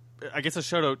mean, I guess a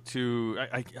shout out to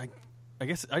I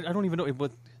guess I don't even know it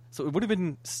would. So it would have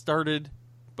been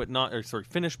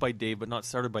finished by Dave, but not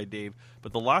started by Dave.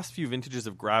 But the last few vintages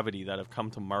of Gravity that have come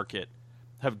to market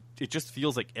it just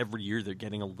feels like every year they're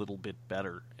getting a little bit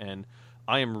better. And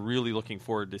I am really looking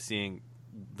forward to seeing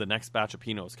the next batch of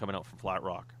Pinots coming out from Flat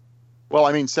Rock. Well,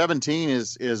 I mean, 17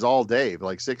 is all Dave.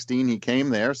 Like 16, he came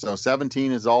there, so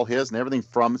 17 is all his, and everything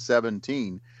from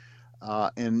 17.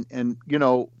 And you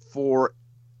know, for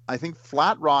I think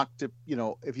Flat Rock to, you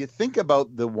know, if you think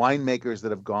about the winemakers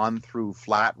that have gone through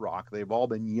Flat Rock, they've all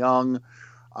been young,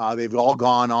 they've all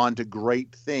gone on to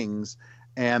great things,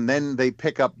 and then they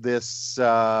pick up this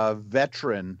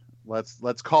veteran.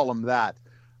 Let's call him that.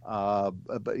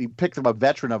 But he picked up a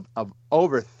veteran of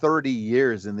over 30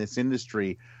 years in this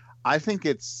industry. I think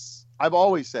I've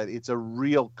always said it's a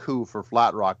real coup for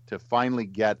Flat Rock to finally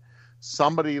get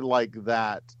somebody like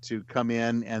that to come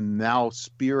in and now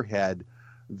spearhead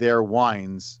their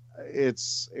wines.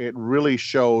 It really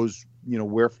shows, you know,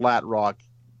 where Flat Rock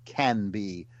can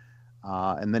be.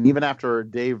 And then even after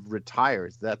Dave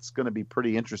retires, that's going to be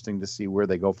pretty interesting to see where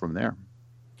they go from there.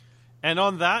 And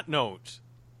on that note,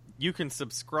 you can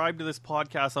subscribe to this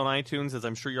podcast on iTunes, as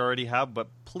I'm sure you already have, but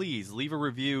please leave a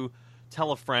review,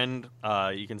 tell a friend.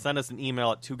 You can send us an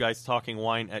email at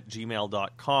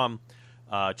twoguyestalkingwine@gmail.com.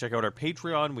 Check out our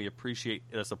Patreon. We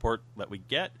appreciate the support that we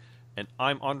get. And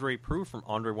I'm Andre Proulx from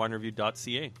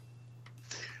AndreWineReview.ca.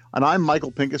 And I'm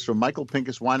Michael Pincus from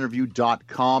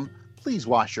MichaelPincusWineReview.com. Please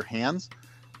wash your hands.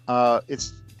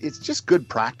 It's just good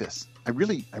practice. I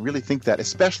really think that,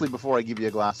 especially before I give you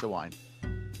a glass of wine.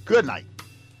 Good night.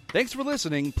 Thanks for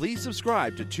listening. Please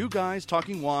subscribe to Two Guys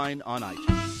Talking Wine on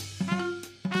iTunes.